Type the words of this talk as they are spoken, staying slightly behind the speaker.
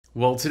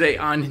Well, today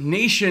on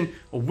Nation,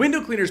 a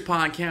window cleaners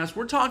podcast,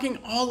 we're talking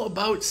all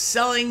about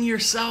selling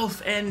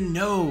yourself. And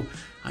no,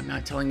 I'm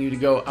not telling you to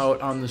go out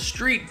on the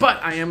street,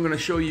 but I am going to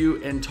show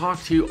you and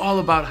talk to you all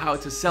about how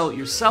to sell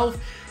yourself,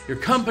 your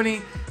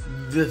company,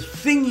 the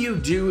thing you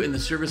do, and the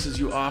services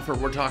you offer.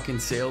 We're talking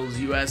sales,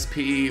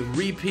 USP,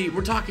 repeat.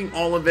 We're talking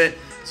all of it.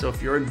 So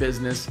if you're in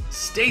business,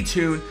 stay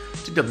tuned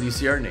to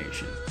WCR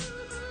Nation.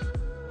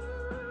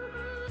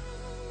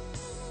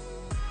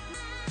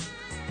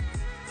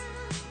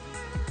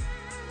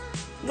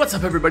 What's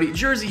up, everybody?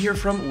 Jersey here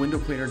from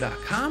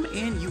windowcleaner.com,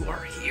 and you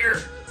are here.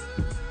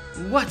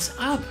 What's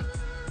up?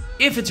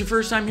 If it's your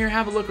first time here,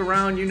 have a look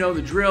around. You know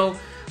the drill.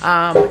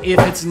 If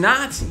it's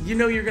not, you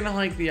know you're going to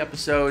like the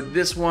episode.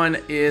 This one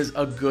is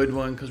a good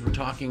one because we're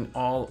talking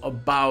all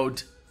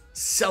about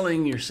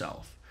selling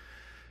yourself.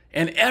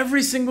 And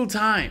every single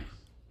time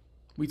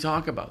we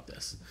talk about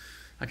this,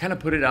 I kind of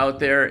put it out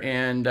there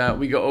and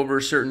we go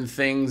over certain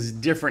things,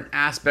 different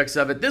aspects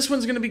of it. This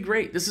one's going to be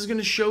great. This is going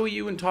to show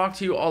you and talk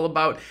to you all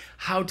about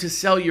how to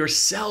sell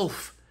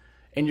yourself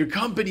and your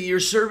company, your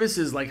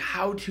services, like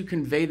how to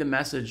convey the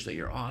message that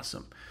you're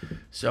awesome.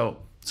 So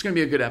it's going to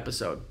be a good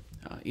episode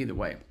either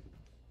way.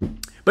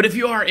 But if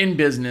you are in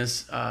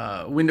business,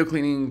 window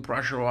cleaning,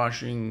 pressure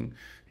washing,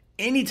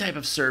 any type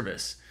of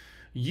service,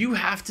 you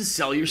have to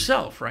sell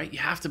yourself, right? You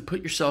have to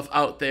put yourself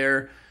out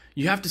there.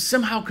 You have to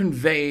somehow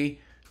convey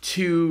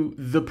to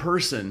the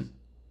person,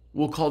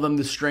 we'll call them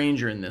the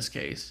stranger in this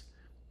case,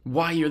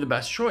 why you're the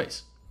best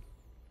choice.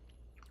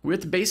 We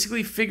have to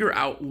basically figure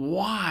out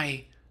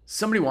why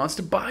somebody wants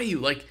to buy you.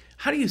 Like,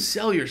 how do you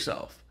sell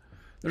yourself?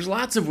 There's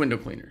lots of window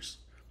cleaners.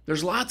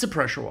 There's lots of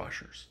pressure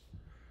washers.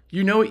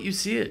 You know it, you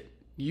see it.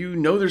 You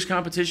know there's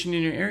competition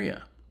in your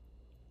area.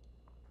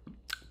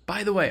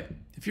 By the way,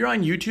 if you're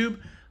on YouTube,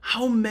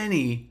 how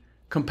many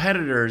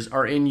competitors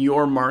are in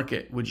your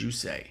market, would you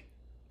say?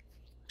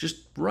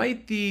 Just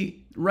write the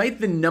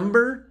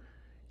number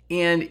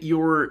and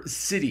your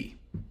city.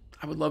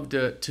 I would love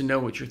to know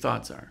what your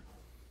thoughts are.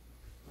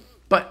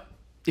 But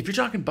if you're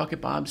talking bucket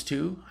bobs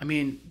too, I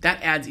mean,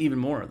 that adds even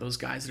more. Those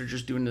guys that are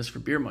just doing this for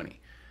beer money.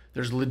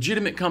 There's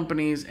legitimate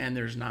companies and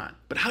there's not.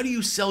 But how do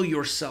you sell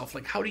yourself?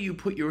 Like, how do you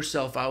put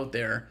yourself out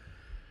there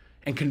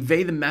and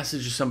convey the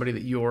message to somebody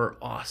that you're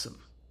awesome?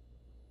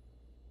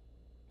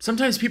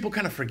 Sometimes people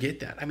kind of forget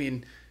that. I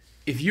mean,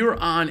 if you're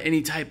on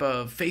any type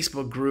of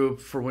Facebook group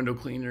for window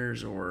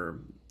cleaners or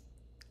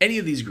any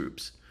of these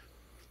groups,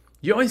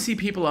 you always see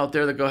people out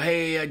there that go,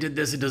 hey, I did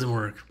this, it doesn't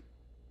work.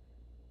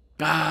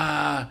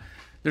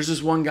 There's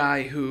this one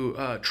guy who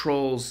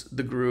trolls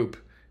the group,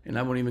 and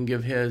I won't even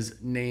give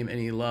his name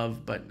any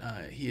love, but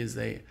he is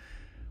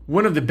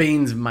one of the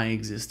banes of my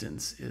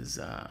existence, is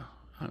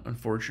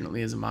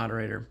unfortunately as a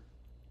moderator.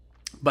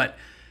 But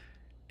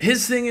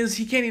his thing is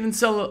he can't even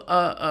sell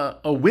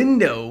a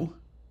window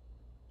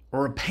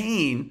or a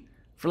pane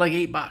for like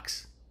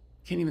 $8.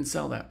 Can't even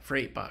sell that for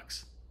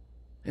 $8.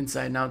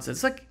 Inside and outside.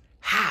 It's like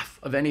half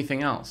of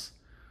anything else.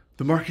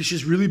 The market's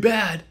just really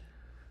bad.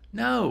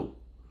 No,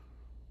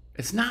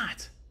 it's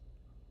not.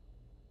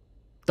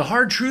 The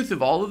hard truth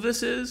of all of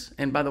this is,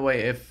 and by the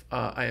way, if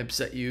I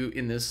upset you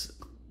in this,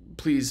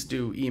 please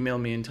do email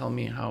me and tell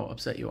me how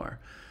upset you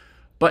are.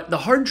 But the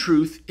hard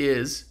truth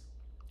is,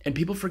 and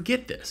people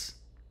forget this,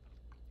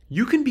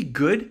 you can be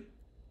good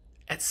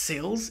at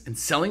sales and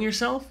selling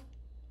yourself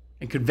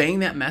and conveying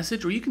that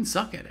message, or you can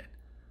suck at it.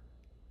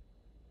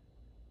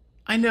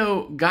 I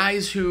know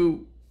guys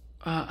who,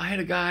 I had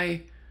a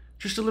guy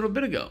just a little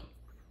bit ago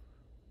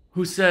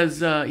who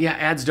says, yeah,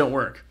 ads don't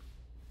work.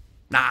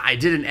 Nah, I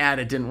did an ad,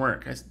 it didn't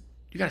work. I said,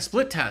 you got a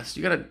split test.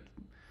 You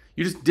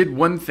just did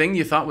one thing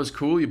you thought was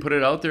cool, you put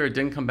it out there, it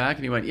didn't come back,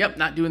 and you went, yep,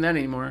 not doing that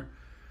anymore.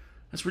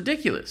 That's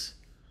ridiculous.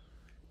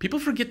 People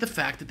forget the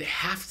fact that they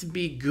have to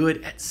be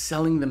good at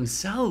selling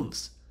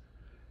themselves.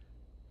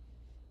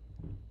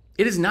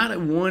 It is not a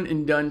one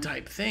and done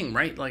type thing,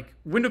 right? Like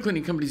window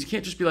cleaning companies, you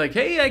can't just be like,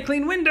 hey, I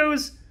clean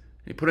windows.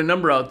 You put a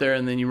number out there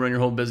and then you run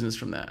your whole business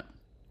from that.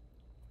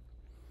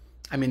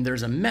 I mean,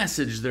 there's a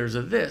message, there's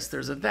a this,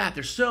 there's a that.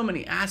 There's so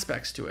many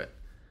aspects to it.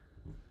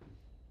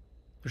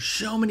 There's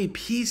so many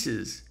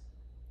pieces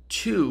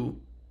to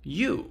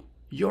you,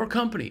 your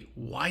company,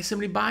 why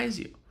somebody buys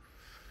you.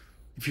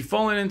 If you've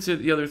fallen into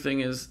the other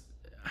thing is,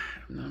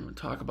 I'm not going to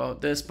talk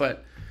about this,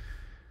 but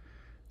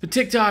the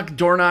TikTok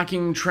door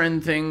knocking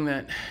trend thing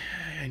that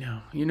I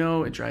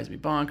know, it drives me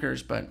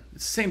bonkers, but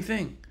it's the same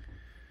thing.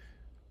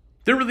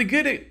 They're really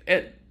good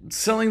at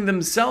selling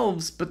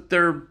themselves, but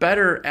they're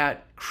better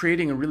at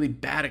creating a really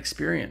bad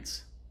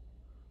experience.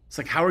 It's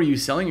like, how are you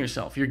selling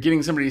yourself? You're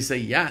getting somebody to say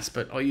yes,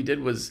 but all you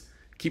did was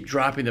keep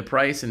dropping the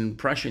price and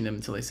pressuring them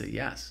until they say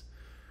yes.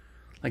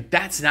 Like,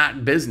 that's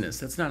not business.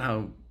 That's not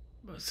how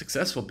a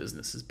successful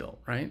business is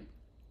built, right?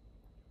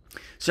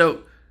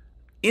 So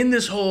in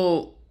this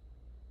whole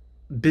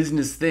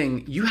business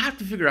thing, you have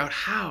to figure out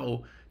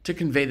how to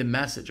convey the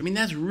message. I mean,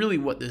 that's really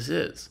what this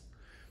is.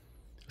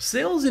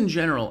 Sales in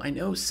general, I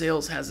know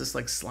sales has this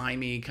like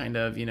slimy kind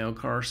of,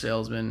 car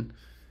salesman.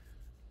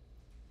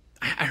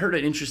 I heard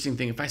an interesting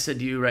thing. If I said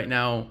to you right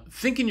now,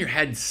 think in your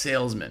head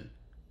salesman,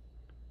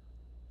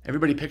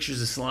 Everybody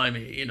pictures a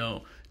slimy,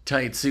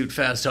 tight suit,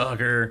 fast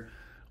talker,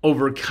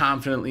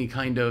 overconfidently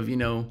kind of,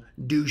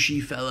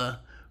 douchey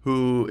fella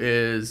who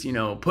is,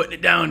 putting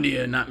it down to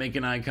you, not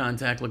making eye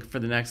contact, looking for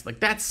the next. Like,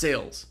 that's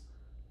sales.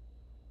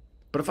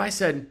 But if I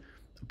said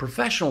a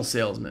professional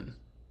salesman,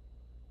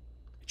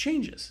 it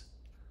changes.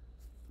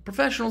 A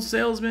professional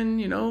salesman,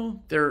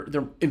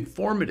 they're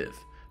informative,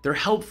 they're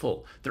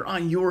helpful, they're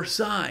on your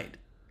side,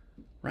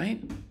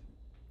 right?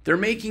 They're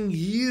making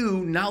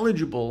you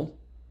knowledgeable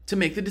to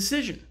make the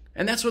decision.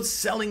 And that's what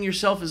selling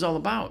yourself is all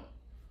about.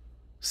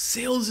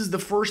 Sales is the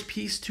first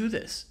piece to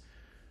this.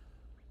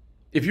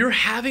 If you're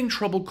having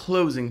trouble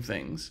closing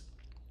things,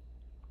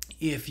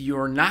 if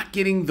you're not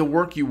getting the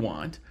work you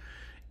want,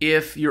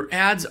 if your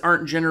ads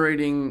aren't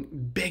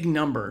generating big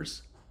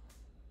numbers,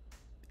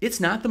 it's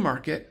not the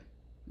market,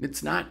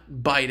 it's not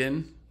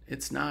Biden,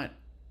 it's not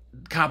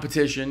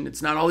competition,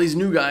 it's not all these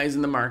new guys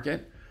in the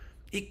market.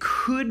 It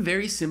could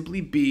very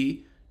simply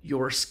be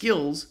your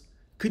skills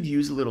could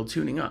use a little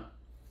tuning up.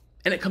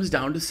 And it comes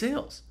down to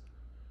sales.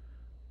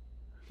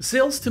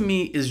 Sales to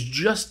me is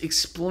just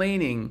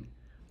explaining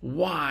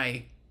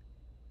why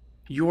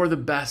you're the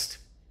best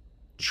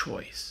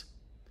choice.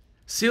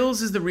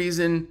 Sales is the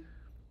reason,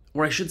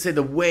 or I should say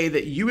the way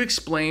that you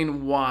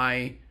explain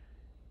why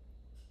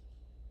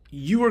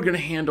you are going to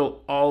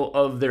handle all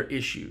of their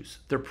issues,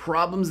 their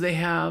problems they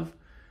have,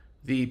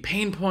 the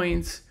pain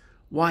points,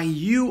 why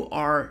you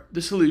are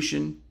the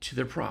solution to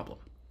their problem.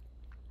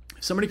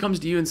 If somebody comes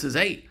to you and says,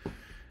 hey,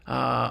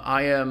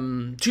 I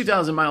am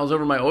 2,000 miles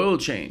over my oil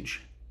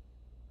change.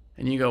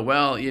 And you go,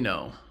 well,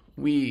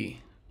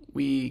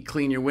 we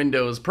clean your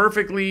windows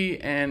perfectly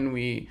and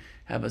we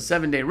have a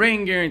 7-day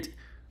rain guarantee.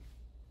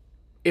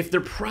 If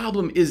their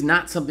problem is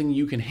not something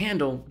you can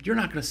handle, you're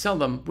not going to sell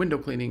them window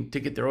cleaning to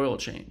get their oil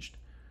changed,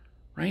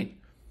 right?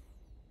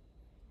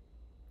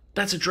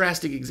 That's a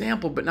drastic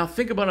example, but now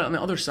think about it on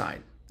the other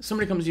side.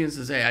 Somebody comes to you and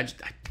says, hey,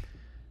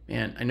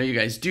 I know you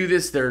guys do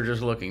this. They're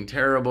just looking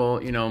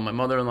terrible. My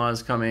mother-in-law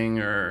is coming,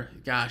 or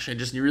gosh, I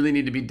just really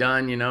need to be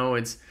done.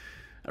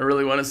 I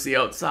really want to see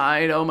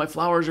outside. Oh, my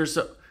flowers are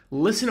so...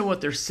 Listen to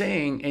what they're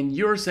saying, and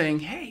you're saying,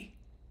 hey,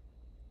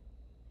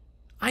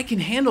 I can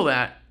handle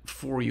that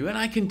for you, and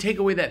I can take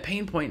away that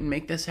pain point and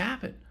make this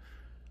happen.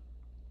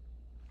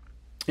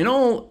 In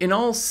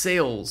all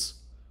sales,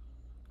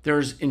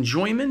 there's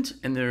enjoyment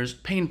and there's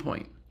pain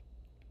point.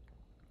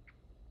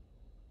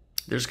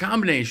 There's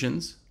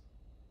combinations,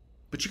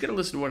 but you got to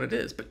listen to what it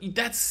is. But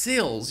that's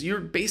sales. You're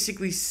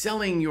basically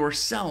selling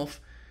yourself,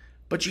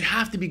 but you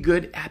have to be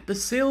good at the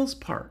sales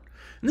part.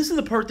 And this is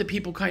the part that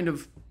people kind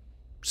of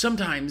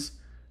sometimes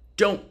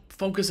don't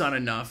focus on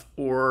enough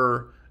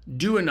or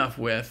do enough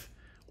with,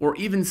 or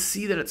even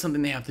see that it's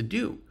something they have to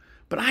do.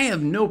 But I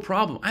have no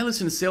problem. I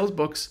listen to sales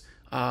books,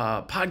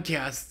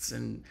 podcasts,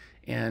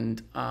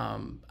 and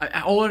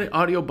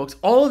audio books,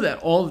 all of that,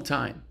 all the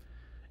time.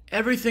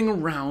 Everything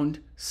around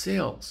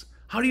sales.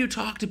 How do you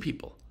talk to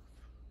people?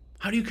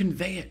 How do you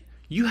convey it?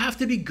 You have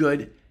to be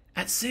good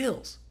at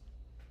sales.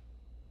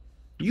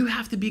 You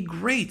have to be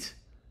great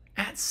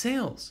at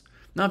sales.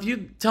 Now, if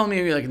you tell me,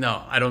 you're like,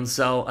 no, I don't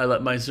sell, I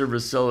let my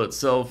service sell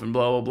itself and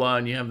blah, blah, blah,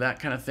 and you have that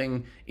kind of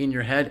thing in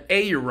your head,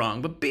 A, you're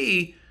wrong. But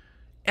B,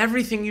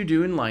 everything you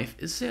do in life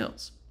is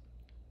sales.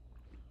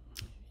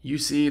 You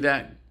see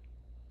that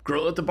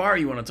girl at the bar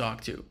you want to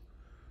talk to.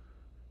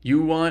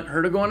 You want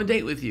her to go on a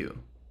date with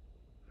you.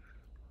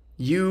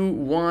 You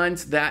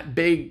want that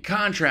big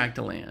contract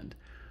to land.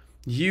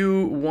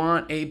 You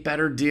want a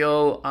better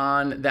deal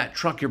on that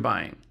truck you're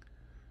buying.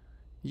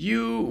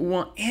 You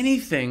want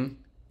anything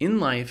in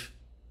life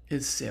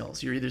is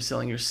sales. You're either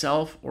selling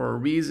yourself or a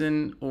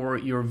reason or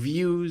your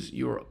views,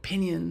 your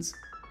opinions.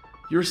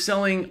 You're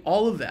selling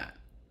all of that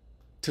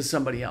to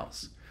somebody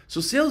else.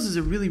 So sales is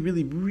a really,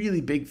 really, really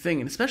big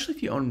thing. And especially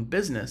if you own a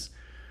business,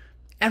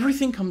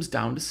 everything comes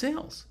down to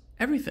sales.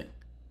 Everything.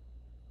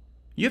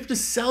 You have to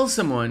sell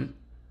someone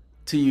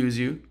to use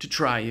you, to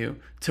try you,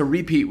 to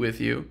repeat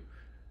with you.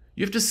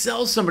 You have to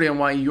sell somebody on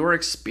why your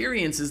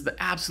experience is the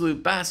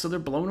absolute best so they're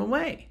blown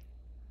away.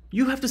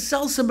 You have to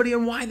sell somebody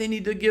on why they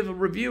need to give a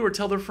review or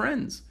tell their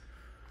friends.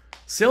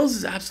 Sales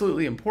is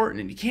absolutely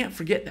important, and you can't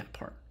forget that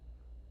part.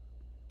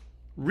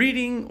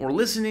 Reading or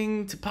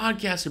listening to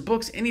podcasts or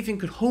books, anything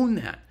could hone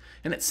that.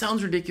 And it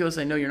sounds ridiculous.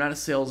 I know you're not a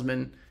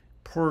salesman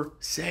per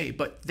se,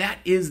 but that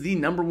is the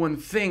number one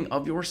thing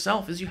of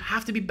yourself is you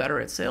have to be better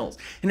at sales.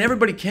 And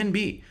everybody can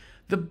be.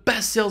 The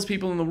best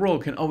salespeople in the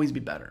world can always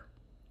be better.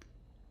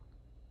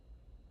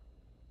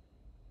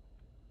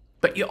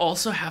 But you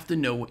also have to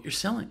know what you're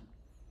selling.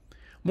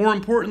 More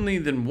importantly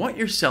than what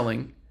you're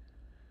selling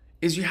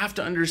is you have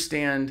to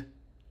understand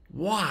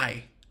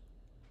why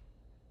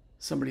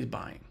somebody's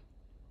buying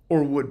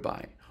or would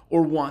buy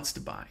or wants to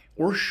buy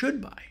or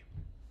should buy.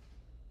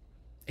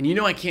 And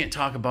I can't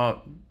talk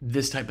about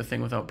this type of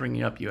thing without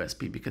bringing up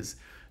USP because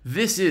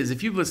this is,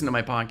 if you've listened to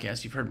my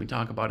podcast, you've heard me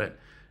talk about it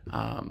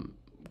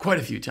quite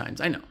a few times,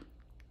 I know.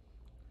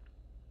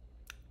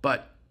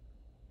 But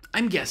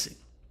I'm guessing,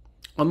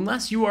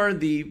 unless you are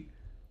the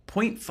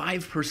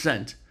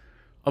 0.5%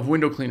 of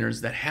window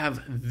cleaners that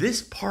have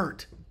this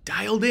part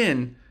dialed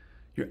in,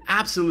 you're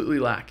absolutely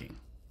lacking.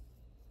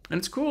 And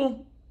it's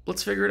cool.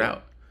 Let's figure it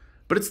out.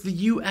 But it's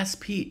the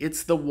USP.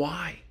 It's the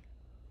why.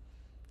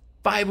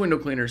 5 window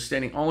cleaners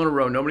standing all in a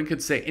row. Nobody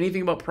could say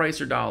anything about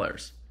price or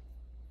dollars.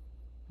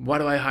 Why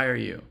do I hire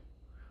you?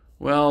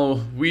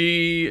 Well,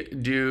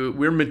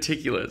 we're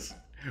meticulous.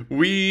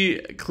 We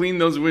clean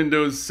those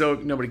windows so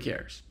nobody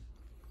cares.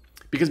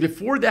 Because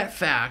before that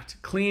fact,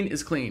 clean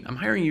is clean. I'm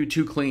hiring you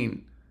to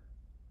clean.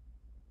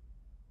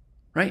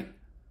 Right?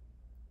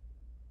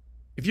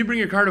 If you bring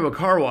your car to a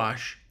car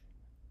wash,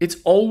 it's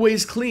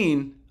always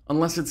clean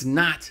unless it's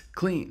not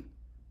clean.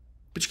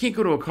 But you can't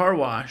go to a car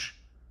wash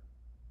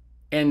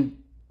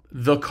and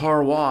the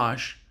car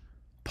wash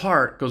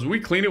part goes, we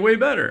clean it way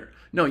better.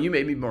 No, you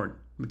may be more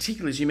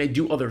meticulous. You may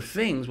do other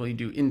things. Well, you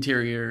do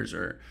interiors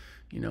or,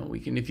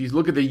 if you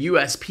look at the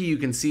USP, you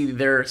can see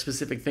their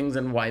specific things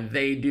and why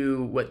they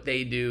do what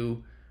they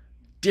do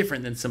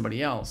different than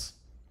somebody else.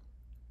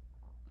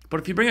 But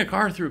if you bring a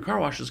car through a car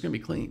wash, it's going to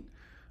be clean.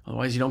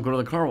 Otherwise, you don't go to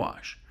the car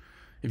wash.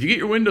 If you get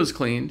your windows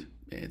cleaned,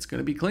 it's going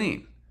to be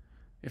clean.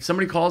 If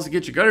somebody calls to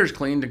get your gutters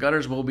cleaned, the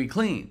gutters will be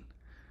clean.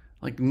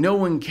 Like, no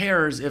one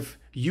cares if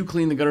you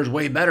clean the gutters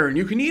way better and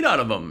you can eat out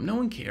of them. No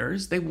one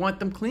cares. They want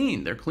them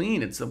clean. They're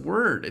clean. It's a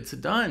word. It's a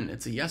done.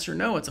 It's a yes or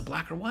no. It's a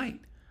black or white.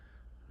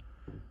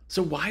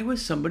 So why would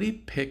somebody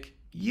pick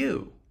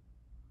you?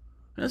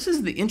 Now, this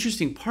is the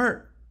interesting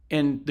part.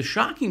 And the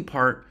shocking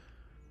part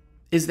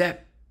is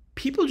that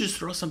people just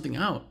throw something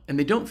out and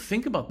they don't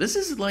think about this.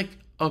 This is like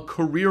a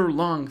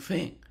career-long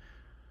thing.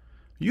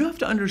 You have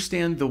to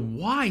understand the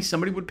why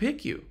somebody would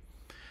pick you.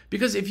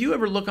 Because if you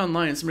ever look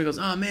online and somebody goes,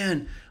 oh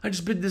man, I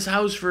just bid this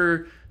house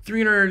for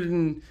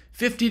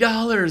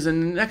 $350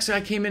 and the next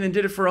guy came in and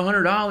did it for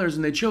 $100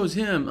 and they chose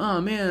him.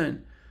 Oh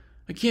man,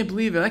 I can't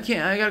believe it.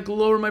 I got to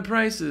lower my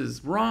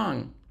prices.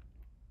 Wrong.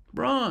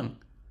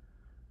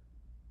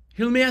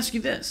 Here, let me ask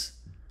you this.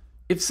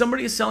 If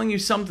somebody is selling you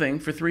something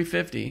for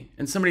 $350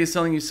 and somebody is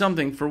selling you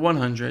something for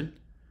 $100,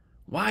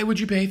 why would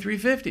you pay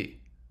 $350?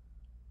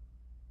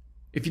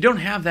 If you don't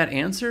have that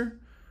answer,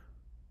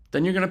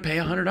 then you're going to pay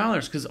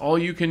 $100 because all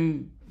you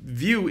can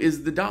view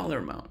is the dollar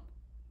amount.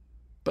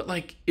 But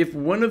like, if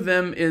one of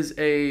them is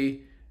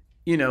a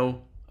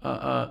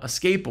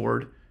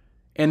skateboard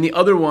and the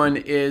other one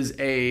is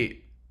a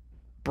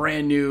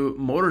brand new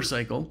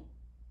motorcycle,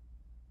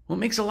 well,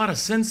 it makes a lot of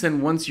sense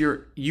then once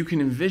you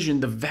can envision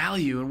the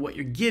value and what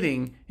you're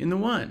getting in the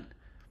one.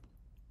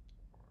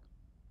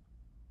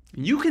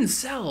 You can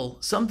sell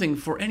something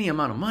for any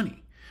amount of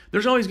money.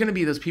 There's always going to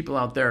be those people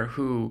out there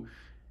who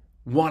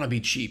want to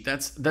be cheap.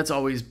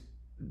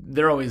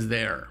 They're always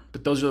there.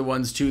 But those are the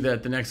ones too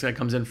that the next guy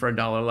comes in for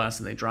 $1 less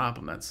and they drop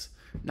them. That's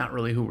not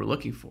really who we're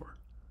looking for.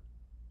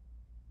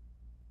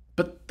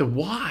 But the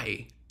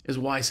why is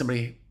why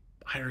somebody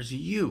hires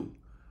you.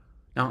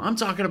 Now, I'm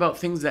talking about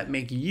things that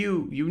make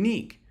you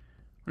unique.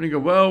 When you go,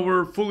 well,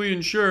 we're fully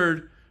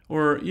insured,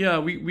 or yeah,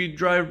 we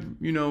drive,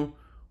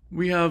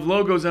 we have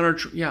logos on our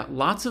yeah,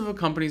 lots of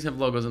companies have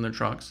logos on their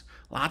trucks.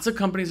 Lots of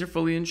companies are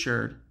fully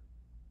insured.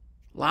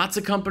 Lots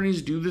of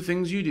companies do the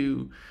things you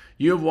do.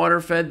 You have water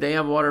fed, they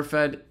have water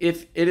fed.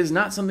 If it is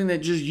not something that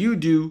just you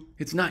do,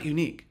 it's not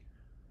unique.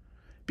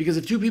 Because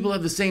if two people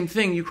have the same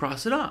thing, you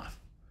cross it off.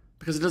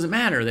 Because it doesn't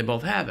matter, they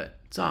both have it.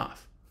 It's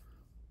off.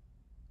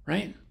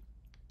 Right?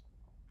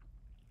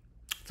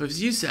 So if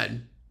you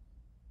said,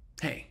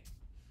 hey,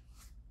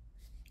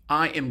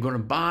 I am going to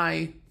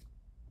buy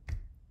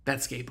that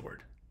skateboard.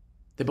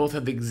 They both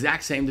have the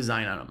exact same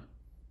design on them.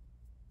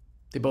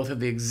 They both have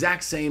the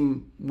exact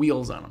same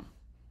wheels on them.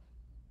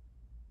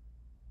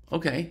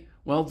 Okay,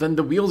 well, then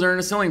the wheels aren't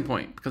a selling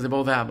point because they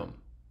both have them.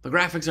 The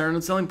graphics aren't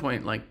a selling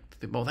point, like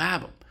they both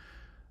have them.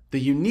 The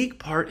unique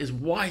part is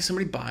why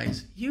somebody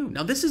buys you.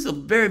 Now, this is a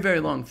very, very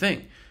long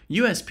thing.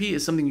 USP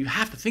is something you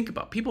have to think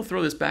about. People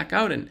throw this back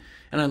out, and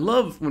I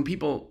love when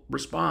people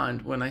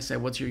respond when I say,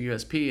 what's your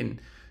USP?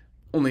 And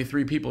only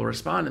 3 people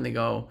respond, and they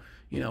go,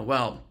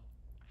 well,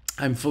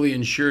 I'm fully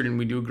insured and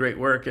we do great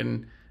work,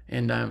 and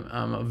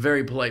I'm a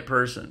very polite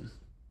person.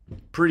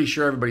 Pretty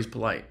sure everybody's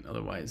polite.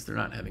 Otherwise, they're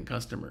not having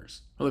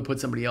customers. Or they put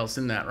somebody else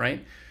in that,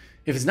 right?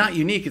 If it's not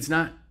unique, it's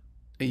not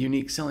a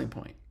unique selling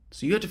point.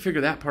 So you have to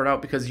figure that part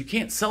out because you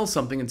can't sell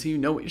something until you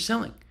know what you're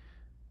selling.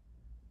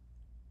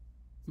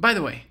 By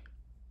the way,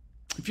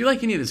 if you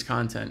like any of this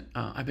content,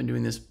 I've been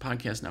doing this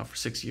podcast now for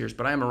 6 years,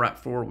 but I am a rep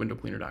for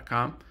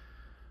windowcleaner.com.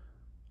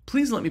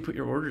 Please let me put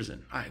your orders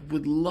in. I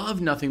would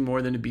love nothing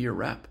more than to be your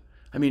rep.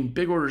 I mean,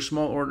 big orders,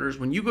 small orders.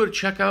 When you go to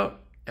checkout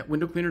at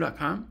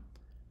windowcleaner.com,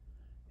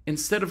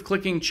 instead of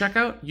clicking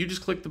checkout, you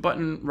just click the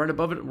button right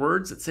above it,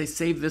 words that say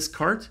save this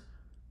cart,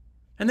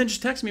 and then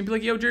just text me and be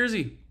like, yo,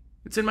 Jersey,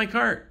 it's in my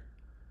cart.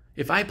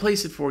 If I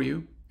place it for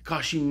you, it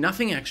costs you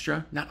nothing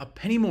extra, not a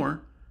penny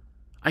more.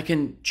 I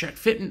can check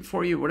fit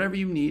for you, whatever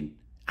you need.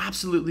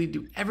 Absolutely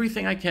do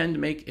everything I can to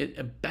make it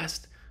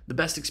the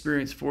best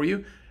experience for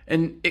you.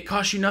 And it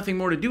costs you nothing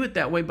more to do it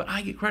that way, but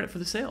I get credit for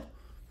the sale.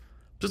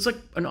 So it's like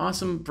an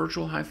awesome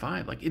virtual high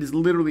five. Like, it is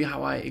literally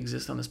how I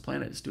exist on this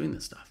planet, is doing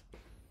this stuff.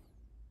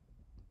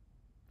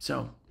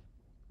 So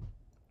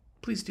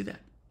please do that.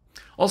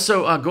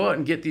 Also, go out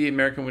and get the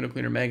American Window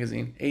Cleaner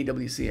magazine,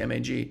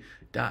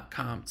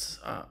 awcmag.com. It's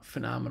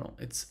phenomenal.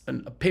 It's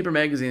a paper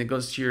magazine that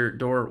goes to your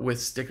door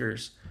with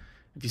stickers.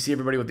 If you see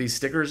everybody with these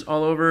stickers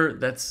all over,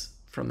 that's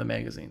from the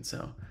magazine.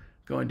 So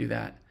go and do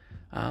that.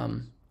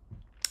 And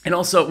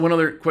also, one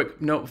other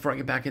quick note before I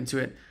get back into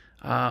it.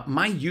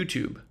 My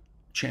YouTube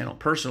channel,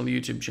 personal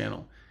YouTube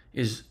channel,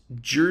 is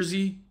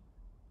Jersey_Nation.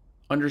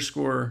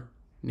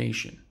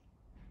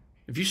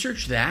 If you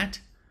search that,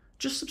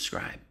 just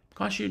subscribe.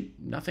 Cost you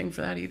nothing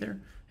for that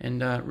either.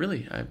 And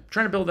really, I'm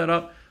trying to build that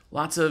up.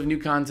 Lots of new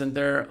content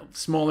there,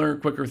 smaller,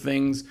 quicker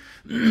things.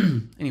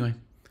 Anyway,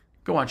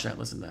 go watch that,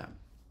 listen to that.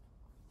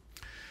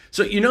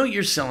 So you know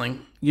you're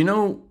selling. You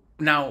know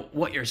now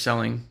what you're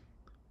selling.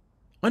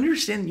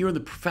 Understand you're the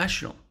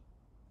professional.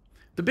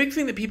 The big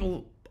thing that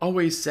people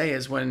always say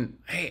is when,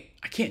 hey,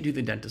 I can't do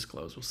the dentist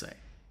close, we'll say.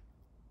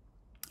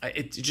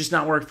 It's just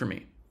not worked for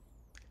me.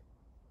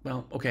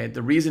 Well, okay,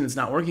 the reason it's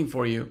not working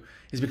for you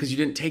is because you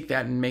didn't take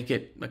that and make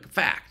it like a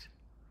fact.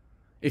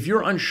 If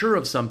you're unsure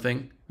of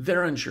something,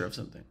 they're unsure of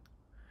something.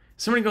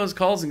 Somebody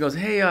calls and goes,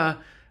 hey,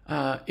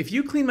 if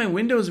you clean my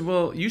windows,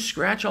 will you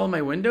scratch all of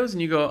my windows?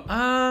 And you go,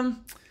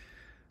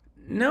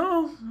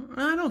 no,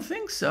 I don't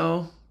think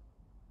so.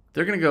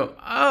 They're going to go,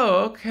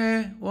 oh,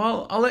 okay,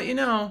 well, I'll let you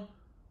know.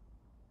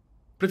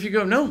 But if you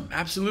go, no,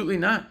 absolutely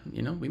not.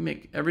 You know, we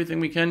make everything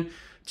we can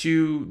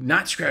to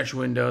not scratch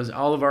windows.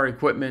 All of our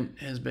equipment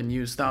has been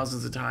used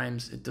thousands of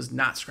times. It does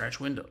not scratch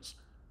windows.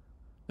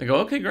 They go,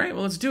 okay, great,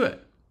 well, let's do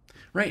it.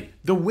 Right?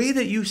 The way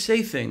that you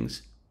say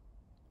things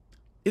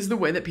is the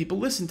way that people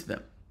listen to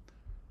them.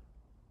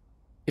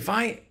 If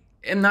I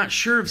am not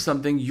sure of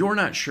something, you're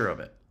not sure of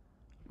it.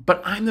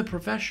 But I'm the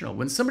professional.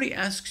 When somebody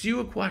asks you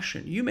a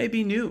question, you may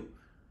be new.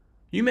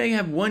 You may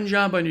have one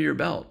job under your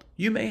belt.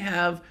 You may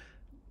have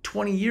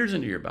 20 years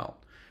under your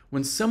belt.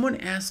 When someone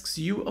asks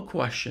you a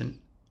question,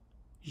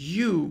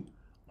 you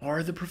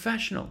are the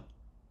professional.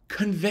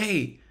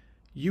 Convey,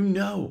 you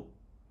know.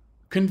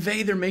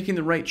 Convey they're making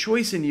the right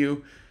choice in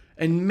you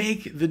and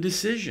make the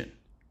decision.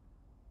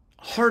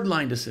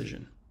 Hardline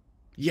decision.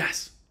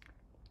 Yes.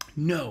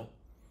 No.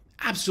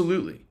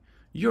 Absolutely.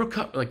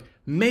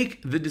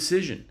 Make the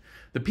decision.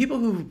 The people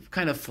who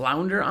kind of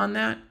flounder on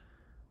that,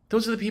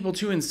 those are the people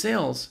too in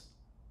sales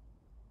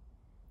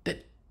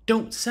that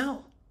don't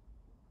sell.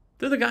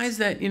 They're the guys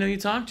that, you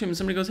talk to them and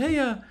somebody goes,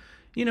 hey,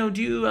 do you,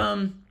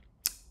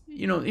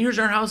 here's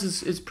our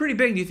house. It's pretty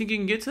big. Do you think you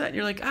can get to that? And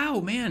you're like,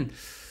 oh, man.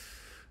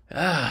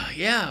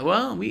 Yeah,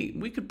 well,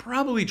 we could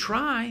probably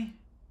try.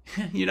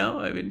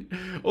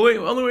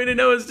 Only way to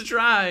know is to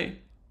try.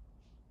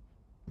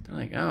 They're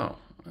like, oh,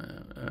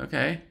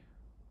 okay.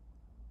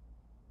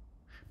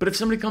 But if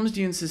somebody comes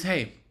to you and says,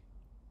 hey,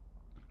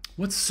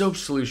 what soap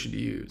solution to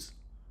use?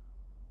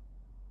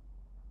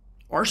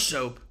 Our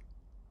soap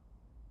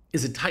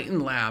is a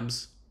Titan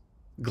Labs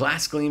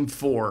Glass Gleam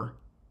 4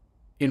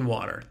 in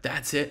water.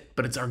 That's it,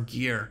 but it's our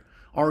gear.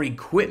 Our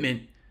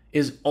equipment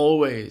is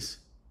always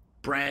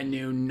brand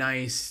new,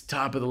 nice,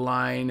 top of the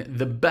line,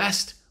 the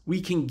best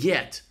we can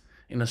get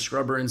in a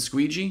scrubber and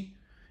squeegee.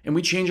 And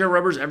we change our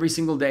rubbers every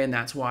single day, and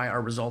that's why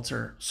our results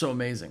are so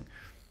amazing.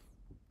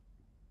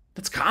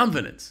 That's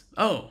confidence.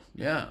 Oh,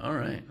 yeah, all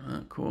right,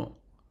 cool.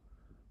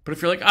 But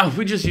if you're like, oh,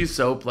 we just use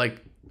soap,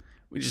 like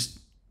we just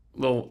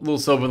little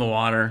soap in the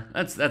water.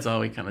 That's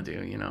all we kind of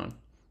do,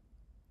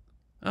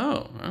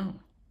 Oh,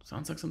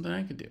 sounds like something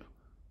I could do.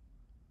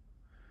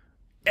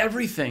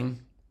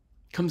 Everything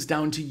comes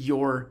down to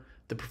you're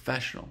the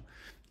professional.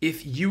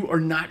 If you are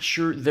not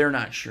sure, they're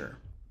not sure.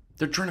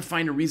 They're trying to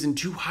find a reason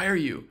to hire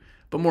you.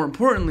 But more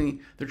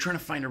importantly, they're trying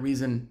to find a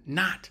reason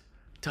not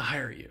to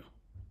hire you.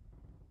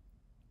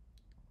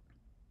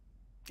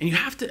 And you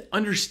have to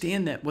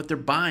understand that what they're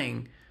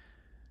buying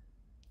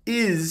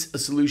is a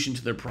solution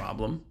to their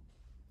problem,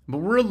 but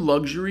we're a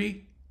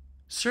luxury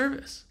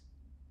service.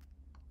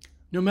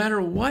 No matter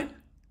what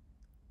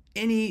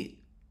any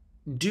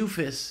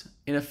doofus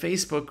in a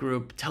Facebook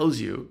group tells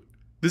you,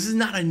 this is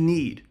not a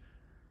need.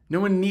 No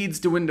one needs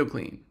to window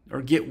clean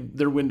or get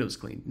their windows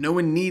cleaned. No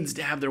one needs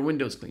to have their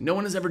windows cleaned. No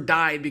one has ever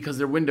died because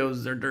their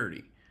windows are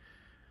dirty.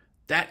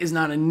 That is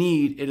not a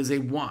need, it is a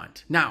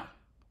want. Now,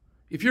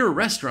 if you're a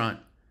restaurant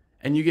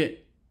and you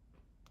get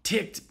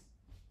ticked,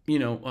 you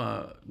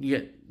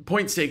get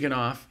points taken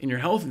off in your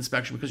health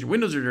inspection because your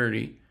windows are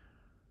dirty,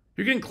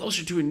 you're getting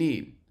closer to a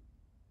need.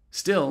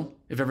 Still,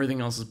 if everything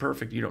else is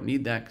perfect, you don't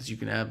need that because you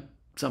can have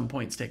some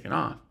points taken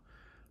off.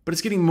 But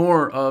it's getting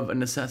more of a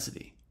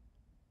necessity.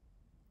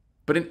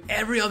 But in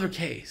every other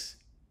case,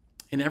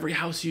 in every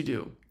house you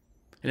do,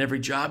 in every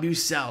job you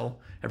sell,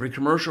 every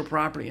commercial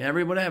property,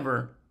 every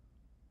whatever,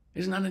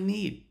 it's not a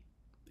need.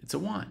 It's a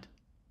want.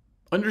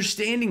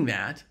 Understanding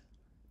that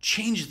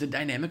changes the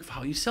dynamic of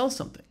how you sell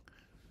something.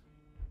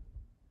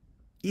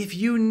 If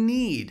you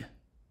need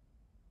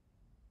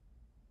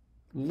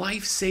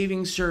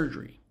life-saving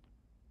surgery,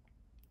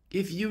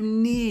 if you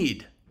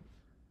need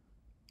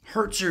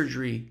heart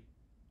surgery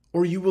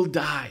or you will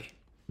die,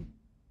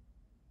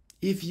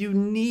 if you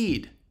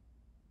need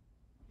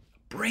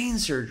brain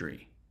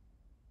surgery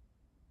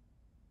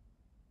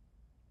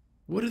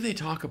what do they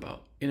talk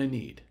about in a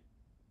need?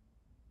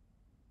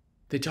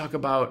 They talk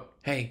about,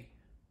 hey,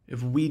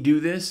 if we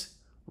do this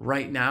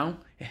right now,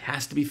 it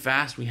has to be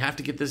fast. We have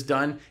to get this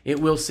done.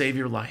 It will save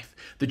your life.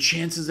 The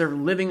chances of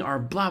living are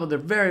blah, blah.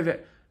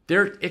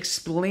 They're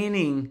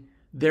explaining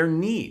their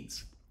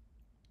needs.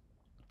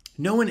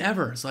 No one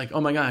ever is like, oh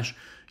my gosh,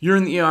 you're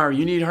in the ER.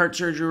 You need heart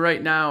surgery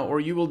right now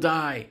or you will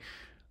die.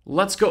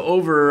 Let's go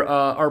over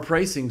our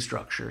pricing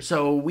structure.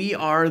 So we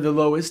are the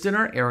lowest in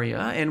our area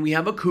and we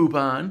have a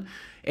coupon.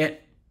 And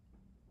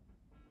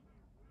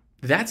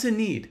that's a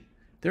need.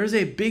 There's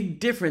a big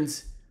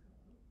difference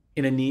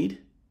in a need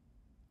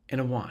and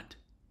a want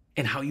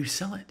and how you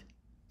sell it.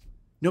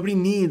 Nobody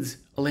needs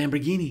a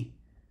Lamborghini.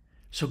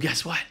 So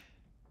guess what?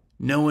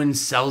 No one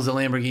sells a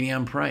Lamborghini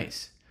on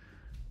price.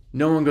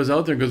 No one goes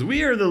out there and goes,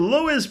 we are the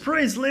lowest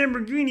price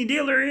Lamborghini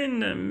dealer in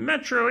the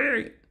metro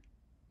area.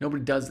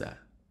 Nobody does that.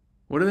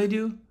 What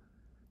do?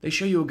 They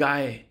show you a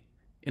guy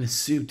in a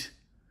suit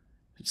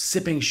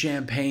sipping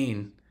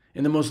champagne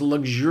in the most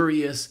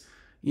luxurious,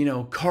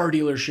 car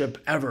dealership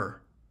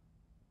ever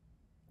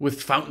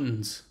with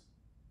fountains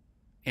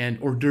and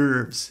hors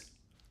d'oeuvres,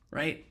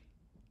 right?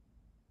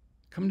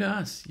 Come to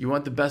us. You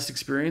want the best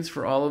experience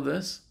for all of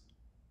this?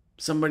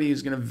 Somebody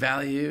who's going to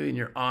value in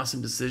your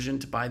awesome decision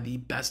to buy the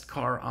best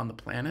car on the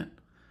planet?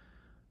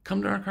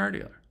 Come to our car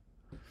dealer.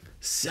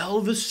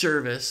 Sell the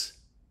service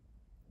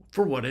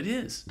for what it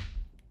is.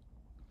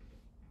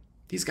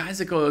 These guys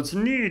that go, it's a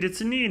need.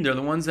 They're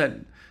the ones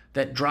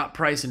that drop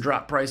price and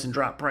drop price and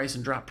drop price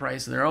and drop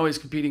price, and they're always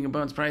competing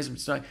against price.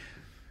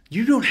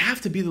 You don't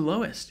have to be the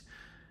lowest.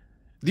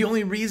 The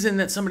only reason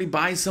that somebody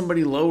buys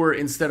somebody lower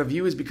instead of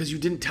you is because you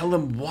didn't tell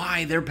them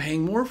why they're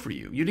paying more for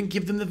you. You didn't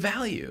give them the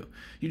value.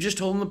 You just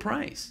told them the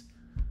price.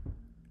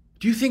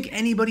 Do you think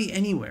anybody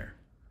anywhere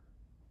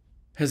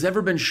has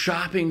ever been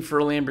shopping for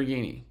a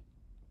Lamborghini?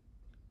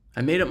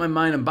 I made up my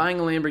mind. I'm buying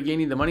a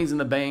Lamborghini. The money's in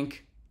the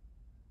bank.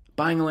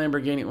 Buying a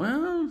Lamborghini.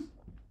 Well,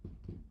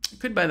 I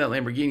could buy that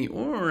Lamborghini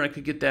or I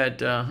could get that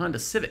Honda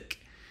Civic.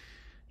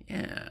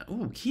 Yeah.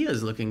 Ooh,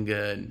 Kia's looking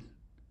good.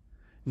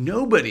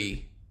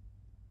 Nobody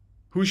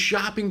who's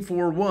shopping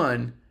for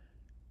one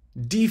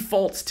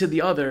defaults to the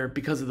other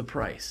because of the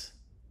price.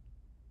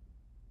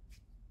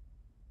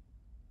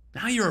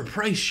 Now you're a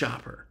price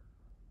shopper.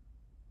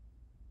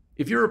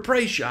 If you're a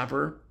price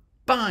shopper,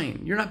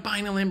 fine. You're not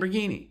buying a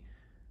Lamborghini.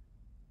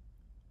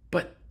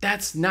 But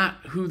that's not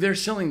who they're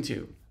selling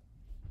to.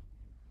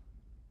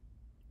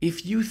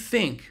 If you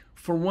think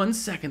for 1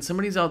 second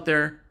somebody's out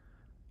there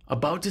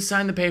about to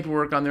sign the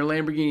paperwork on their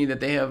Lamborghini that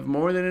they have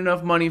more than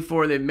enough money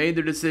for, they've made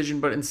their decision,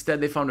 but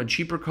instead they found a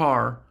cheaper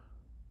car,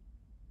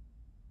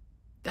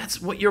 that's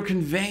what you're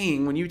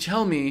conveying when you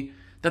tell me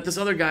that this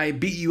other guy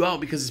beat you out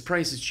because his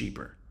price is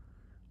cheaper.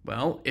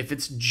 Well, if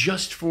it's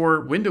just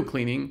for window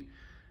cleaning,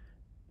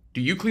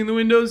 do you clean the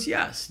windows?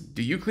 Yes.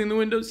 Do you clean the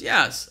windows?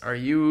 Yes. Are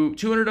you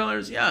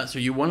 $200? Yes. Are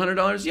you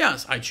 $100?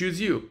 Yes. I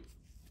choose you.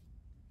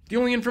 The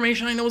only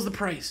information I know is the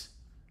price.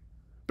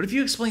 But if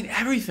you explain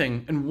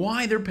everything and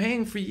why they're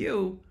paying for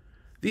you,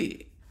 you're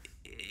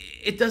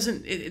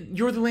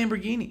the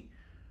Lamborghini.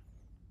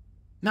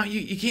 Now,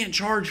 you can't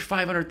charge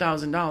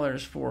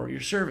 $500,000 for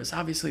your service.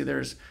 Obviously,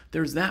 there's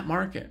that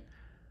market.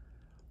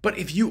 But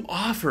if you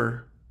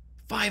offer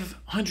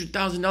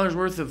 $500,000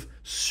 worth of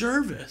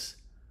service,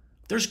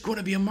 there's going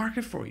to be a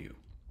market for you.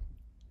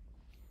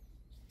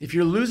 If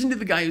you're losing to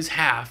the guy who's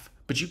half,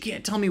 but you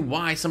can't tell me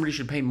why somebody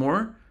should pay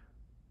more,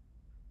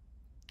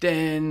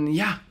 then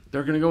yeah,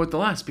 they're going to go with the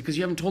less because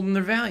you haven't told them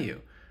their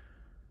value.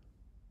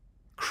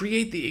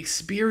 Create the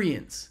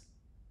experience.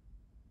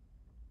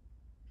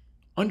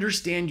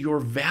 Understand your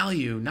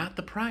value, not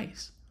the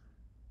price.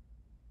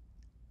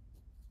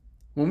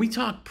 When we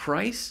talk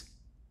price,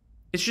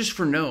 it's just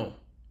for know,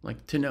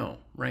 like to know,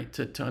 right?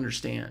 To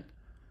understand,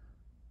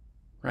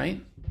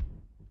 right?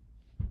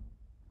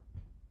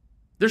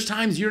 There's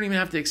times you don't even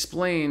have to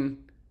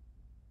explain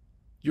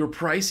your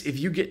price if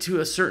you get to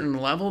a certain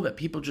level that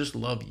people just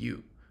love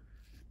you.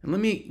 And let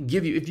me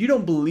give you, if you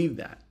don't believe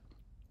that,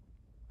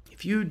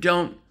 if you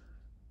don't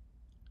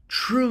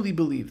truly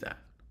believe that,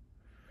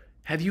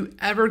 have you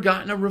ever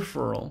gotten a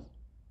referral?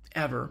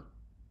 Ever?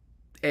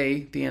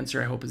 The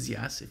answer I hope is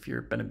yes, if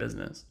you've been in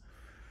business.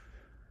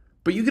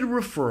 But you get a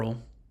referral,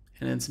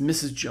 and it's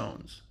Mrs.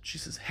 Jones. She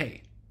says,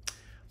 hey,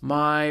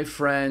 my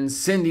friend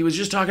Cindy was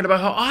just talking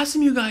about how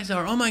awesome you guys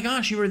are. Oh my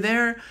gosh, you were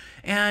there,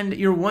 and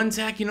your one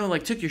tech,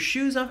 took your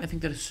shoes off. I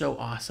think that is so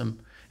awesome.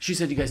 She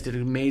said you guys did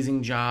an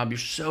amazing job. You're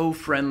so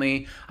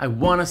friendly. I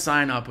want to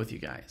sign up with you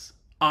guys.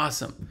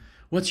 Awesome.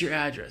 What's your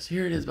address?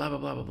 Here it is, blah, blah,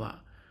 blah, blah, blah.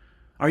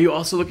 Are you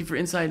also looking for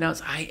inside and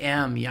outs? I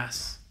am,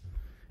 yes.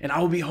 And I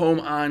will be home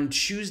on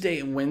Tuesday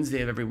and Wednesday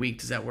of every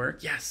week. Does that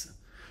work? Yes.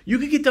 You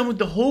could get done with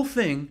the whole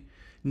thing,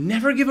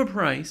 never give a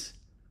price.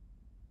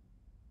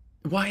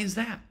 Why is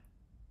that?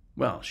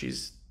 Well,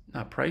 she's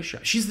not price shy.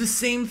 She's the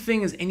same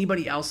thing as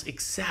anybody else,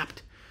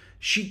 except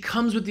she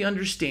comes with the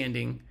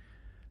understanding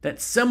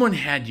that someone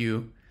had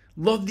you,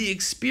 loved the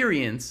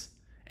experience,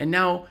 and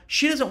now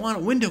she doesn't want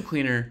a window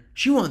cleaner.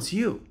 She wants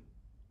you.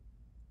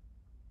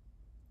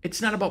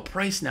 It's not about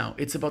price now.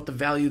 It's about the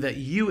value that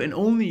you and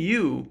only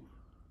you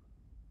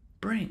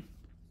bring.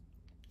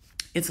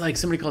 It's like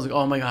somebody calls like,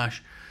 oh my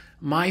gosh,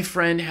 my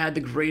friend had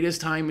the greatest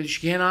time and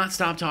she cannot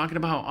stop talking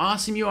about how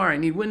awesome you are. I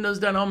need windows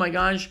done. Oh my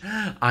gosh,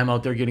 I'm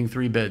out there getting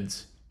 3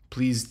 bids.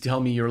 Please tell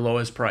me your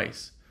lowest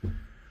price.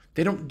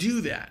 They don't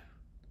do that.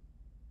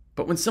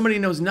 But when somebody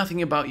knows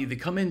nothing about you, they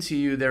come into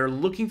you, they're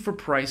looking for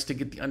price to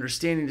get the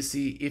understanding to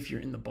see if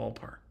you're in the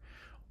ballpark.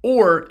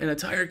 Or in a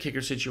tire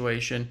kicker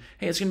situation,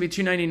 hey, it's going to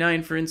be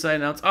 $299 for inside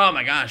and outs. Oh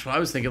my gosh, well, I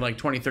was thinking like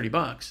 $20,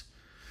 $30.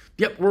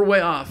 Yep, we're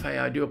way off. Hey,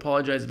 I do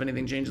apologize. If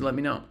anything changes, let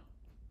me know.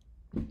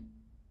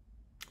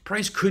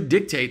 Price could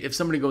dictate if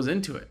somebody goes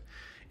into it.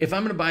 If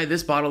I'm going to buy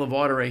this bottle of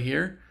water right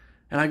here,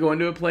 and I go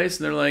into a place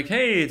and they're like,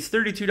 hey, it's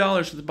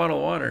 $32 for the bottle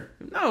of water.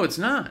 No, it's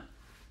not.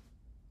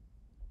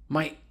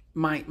 My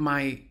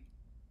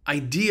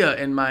idea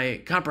and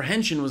my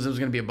comprehension was it was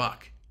going to be $1,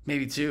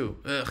 maybe $2.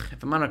 Ugh,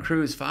 if I'm on a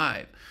cruise,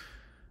 $5.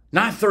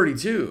 Not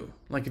 32.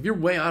 Like if you're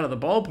way out of the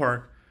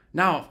ballpark.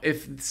 Now,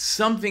 if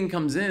something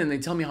comes in and they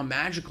tell me how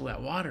magical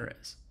that water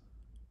is,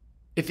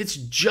 if it's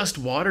just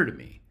water to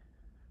me,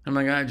 I'm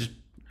like, I'd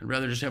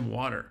rather just have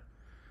water.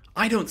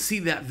 I don't see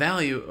that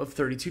value of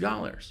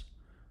 $32.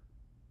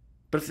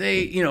 But if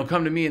they,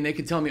 come to me and they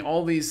can tell me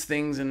all these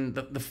things and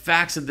the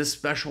facts of this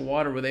special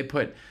water where they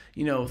put,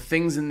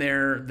 things in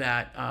there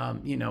that,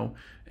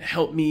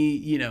 help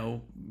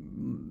me,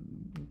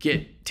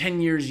 get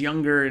 10 years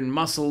younger in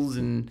muscles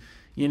and,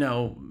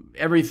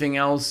 everything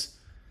else.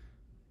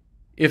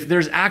 If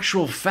there's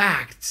actual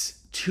facts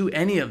to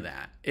any of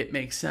that, it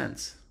makes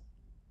sense.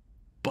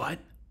 But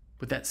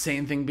with that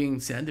same thing being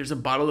said, there's a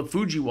bottle of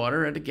Fuji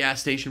water at a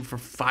gas station for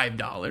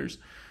 $5.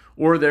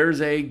 Or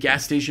there's a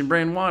gas station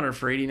brand water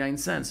for 89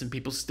 cents and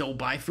people still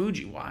buy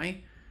Fuji.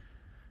 Why?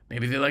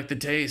 Maybe they like the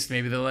taste.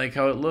 Maybe they like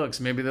how it looks.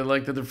 Maybe they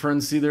like that their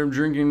friends see them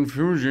drinking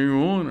Fuji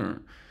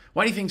water.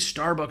 Why do you think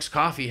Starbucks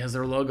coffee has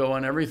their logo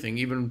on everything?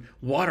 Even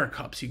water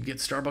cups. You can get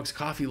Starbucks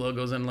coffee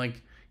logos on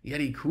like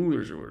Yeti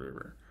coolers or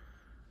whatever.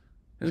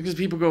 It's because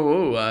people go,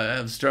 oh, I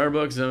have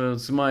Starbucks and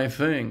it's my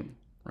thing.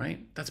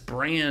 Right? That's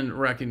brand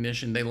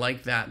recognition. They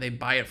like that. They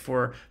buy it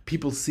for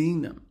people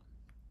seeing them.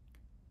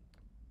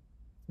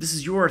 This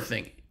is your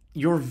thing.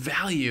 Your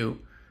value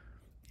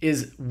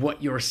is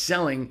what you're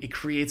selling. It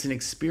creates an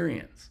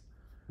experience.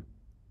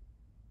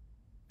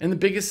 And the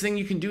biggest thing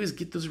you can do is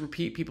get those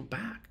repeat people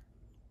back.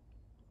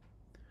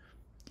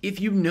 If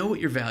you know what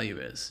your value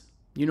is,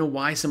 you know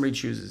why somebody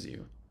chooses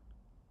you.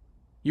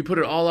 You put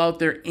it all out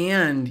there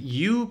and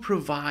you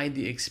provide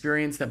the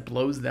experience that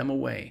blows them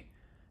away.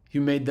 You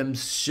made them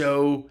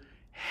so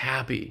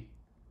happy.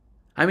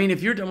 I mean,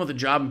 if you're done with a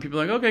job and people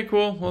are like, okay,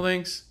 cool, well,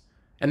 thanks.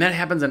 And that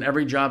happens on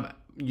every job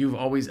you've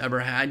always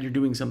ever had, you're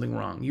doing something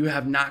wrong. You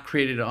have not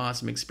created an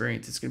awesome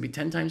experience. It's going to be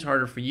 10 times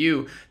harder for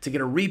you to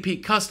get a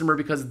repeat customer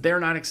because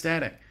they're not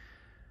ecstatic.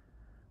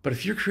 But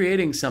if you're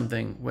creating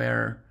something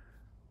where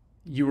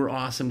you were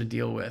awesome to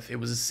deal with, it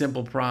was a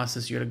simple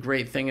process, you had a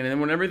great thing, and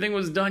then when everything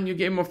was done, you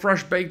gave them a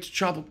fresh baked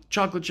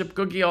chocolate chip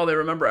cookie. Oh, they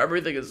remember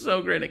everything. It's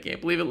so great. I can't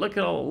believe it. Look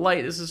at all the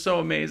light. This is so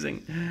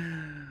amazing.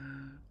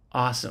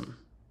 Awesome.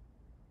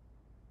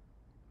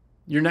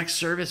 Your next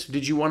service,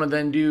 did you want to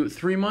then do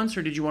 3 months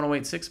or did you want to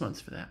wait 6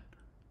 months for that?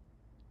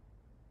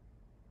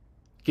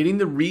 Getting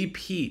the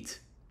repeat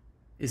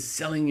is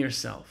selling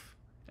yourself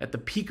at the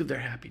peak of their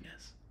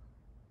happiness.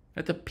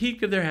 At the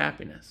peak of their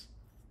happiness.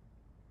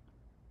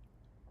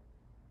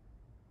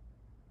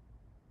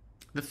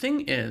 The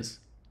thing is,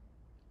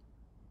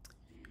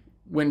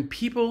 when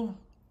people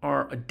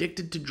are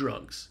addicted to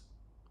drugs,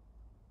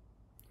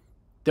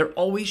 they're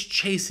always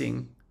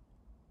chasing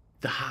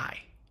the high.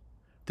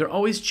 They're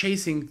always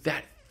chasing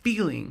that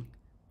feeling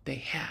they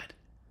had.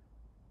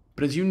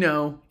 But as you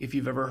know, if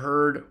you've ever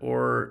heard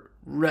or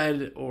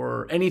read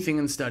or anything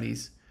in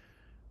studies,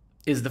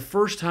 is the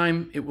first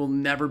time it will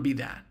never be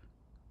that.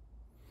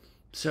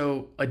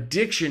 So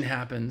addiction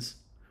happens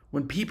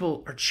when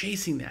people are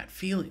chasing that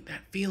feeling,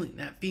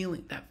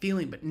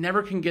 but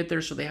never can get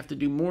there, so they have to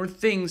do more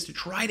things to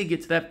try to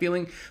get to that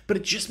feeling, but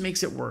it just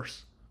makes it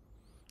worse.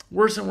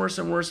 Worse and worse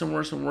and worse and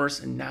worse and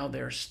worse, and now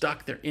they're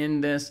stuck. They're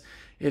in this.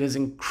 It is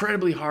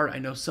incredibly hard. I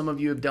know some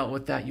of you have dealt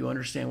with that. You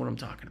understand what I'm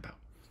talking about.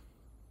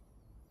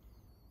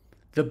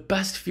 The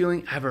best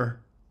feeling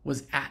ever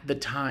was at the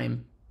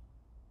time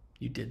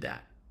you did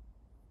that.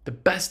 The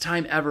best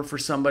time ever for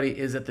somebody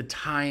is at the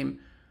time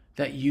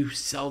that you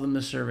sell them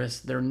the service.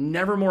 They're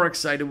never more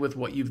excited with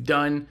what you've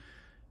done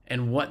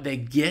and what they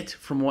get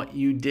from what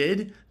you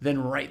did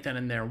than right then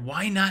and there.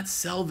 Why not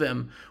sell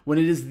them when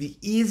it is the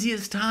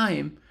easiest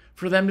time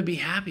for them to be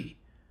happy?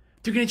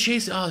 They're going to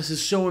chase, oh, this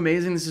is so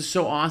amazing. This is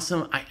so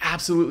awesome. I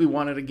absolutely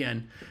want it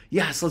again.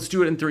 Yes, let's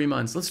do it in 3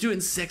 months. Let's do it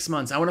in 6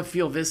 months. I want to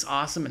feel this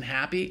awesome and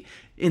happy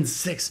in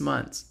 6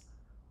 months.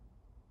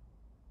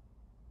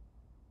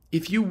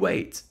 If you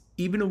wait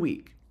even a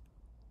week,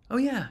 oh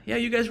yeah,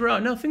 you guys were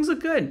out. No, things look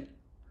good.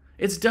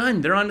 It's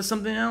done. They're on to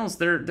something else.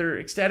 They're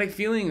ecstatic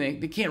feeling.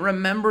 They can't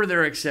remember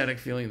their ecstatic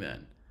feeling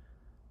then.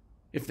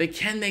 If they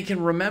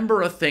can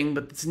remember a thing,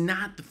 but it's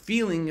not the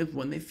feeling of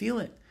when they feel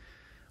it.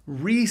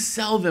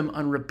 resell them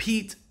on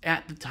repeat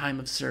at the time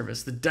of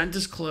service. The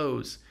dentist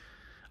close.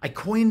 I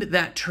coined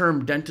that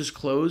term, dentist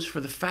close,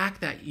 for the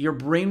fact that your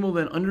brain will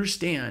then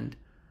understand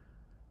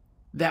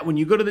that when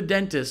you go to the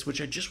dentist,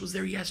 which I just was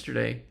there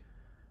yesterday,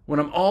 when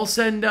I'm all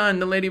said and done,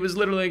 the lady was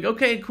literally like,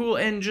 okay, cool,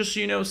 and just so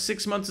you know,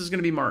 6 months is going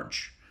to be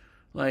March.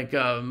 Like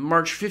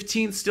March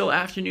 15th, still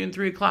afternoon,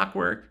 3 o'clock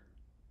work.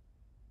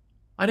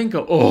 I didn't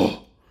go,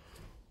 oh,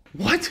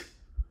 what?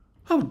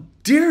 How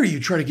dare you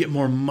try to get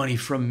more money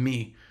from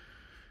me?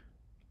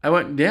 I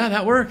went, yeah,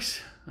 that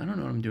works. I don't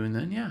know what I'm doing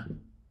then, yeah.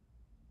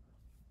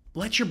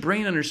 Let your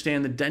brain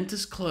understand the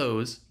dentist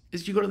close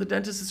is you go to the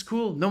dentist, it's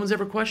cool. No one's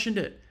ever questioned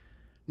it.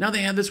 Now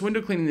they have this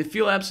window cleaning. They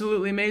feel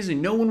absolutely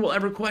amazing. No one will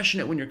ever question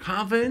it when your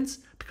confidence,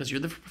 because you're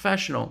the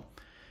professional,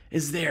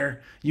 is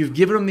there. You've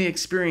given them the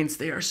experience.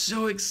 They are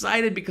so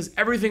excited because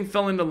everything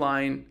fell into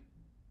line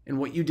and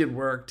what you did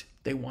worked.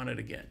 They want it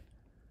again.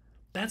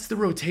 That's the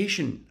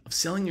rotation of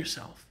selling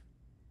yourself,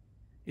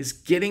 is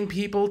getting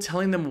people,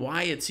 telling them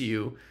why it's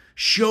you,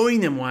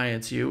 showing them why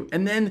it's you,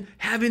 and then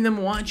having them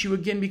want you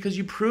again because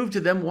you proved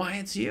to them why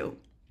it's you.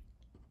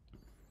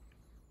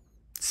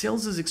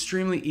 Sales is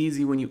extremely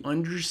easy when you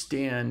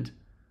understand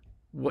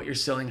what you're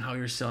selling, how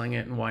you're selling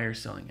it, and why you're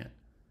selling it.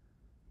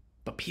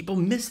 But people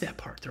miss that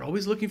part. They're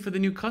always looking for the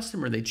new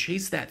customer. They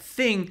chase that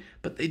thing,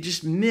 but they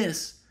just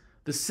miss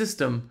the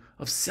system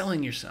of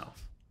selling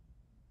yourself.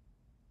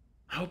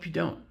 I hope you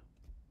don't.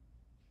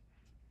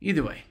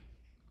 Either way,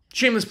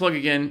 shameless plug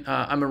again.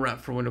 I'm a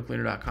rep for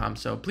windowcleaner.com,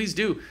 so please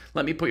do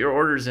let me put your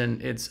orders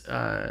in. It's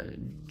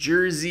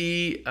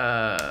jersey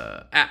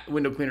at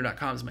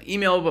windowcleaner.com is my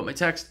email, but my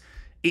text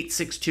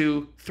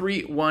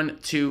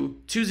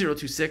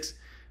 862-312-2026.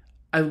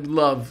 I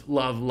love.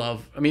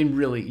 I mean,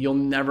 really, you'll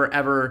never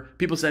ever.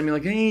 People send me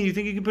like, hey, you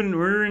think you can put an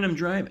order in? I'm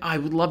driving. I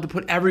would love to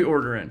put every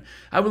order in.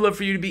 I would love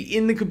for you to be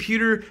in the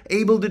computer,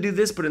 able to do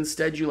this, but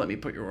instead you let me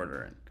put your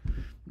order in.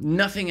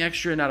 Nothing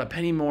extra, not a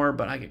penny more,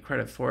 but I get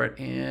credit for it,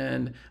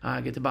 and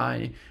I get to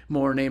buy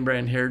more name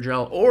brand hair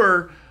gel,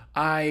 or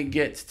I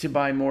get to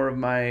buy more of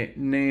my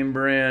name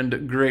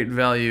brand great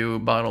value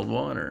bottled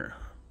water.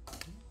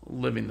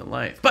 Living the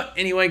life. But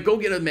anyway, go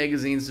get a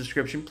magazine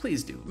subscription.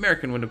 Please do.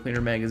 American Window Cleaner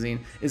magazine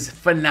is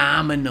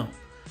phenomenal.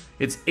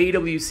 It's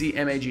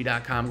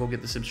awcmag.com. Go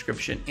get the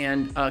subscription.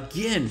 And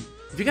again,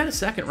 if you got a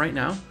second right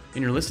now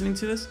and you're listening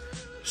to this,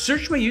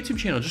 search my YouTube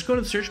channel. Just go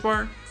to the search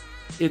bar.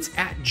 It's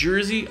at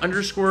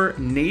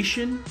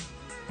Jersey_Nation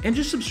and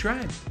just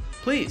subscribe,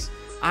 please.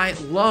 I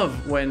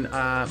love when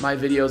my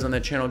videos on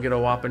that channel get a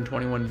whopping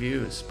 21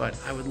 views, but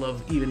I would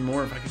love even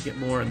more if I could get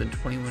more than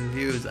 21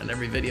 views on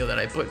every video that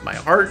I put my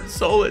heart and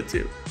soul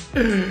into.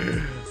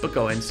 But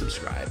go and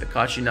subscribe. It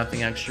costs you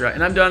nothing extra.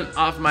 And I'm done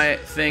off my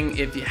thing.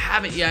 If you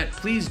haven't yet,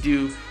 please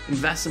do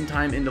invest some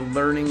time into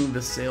learning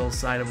the sales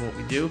side of what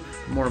we do.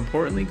 More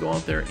importantly, go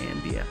out there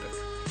and be epic.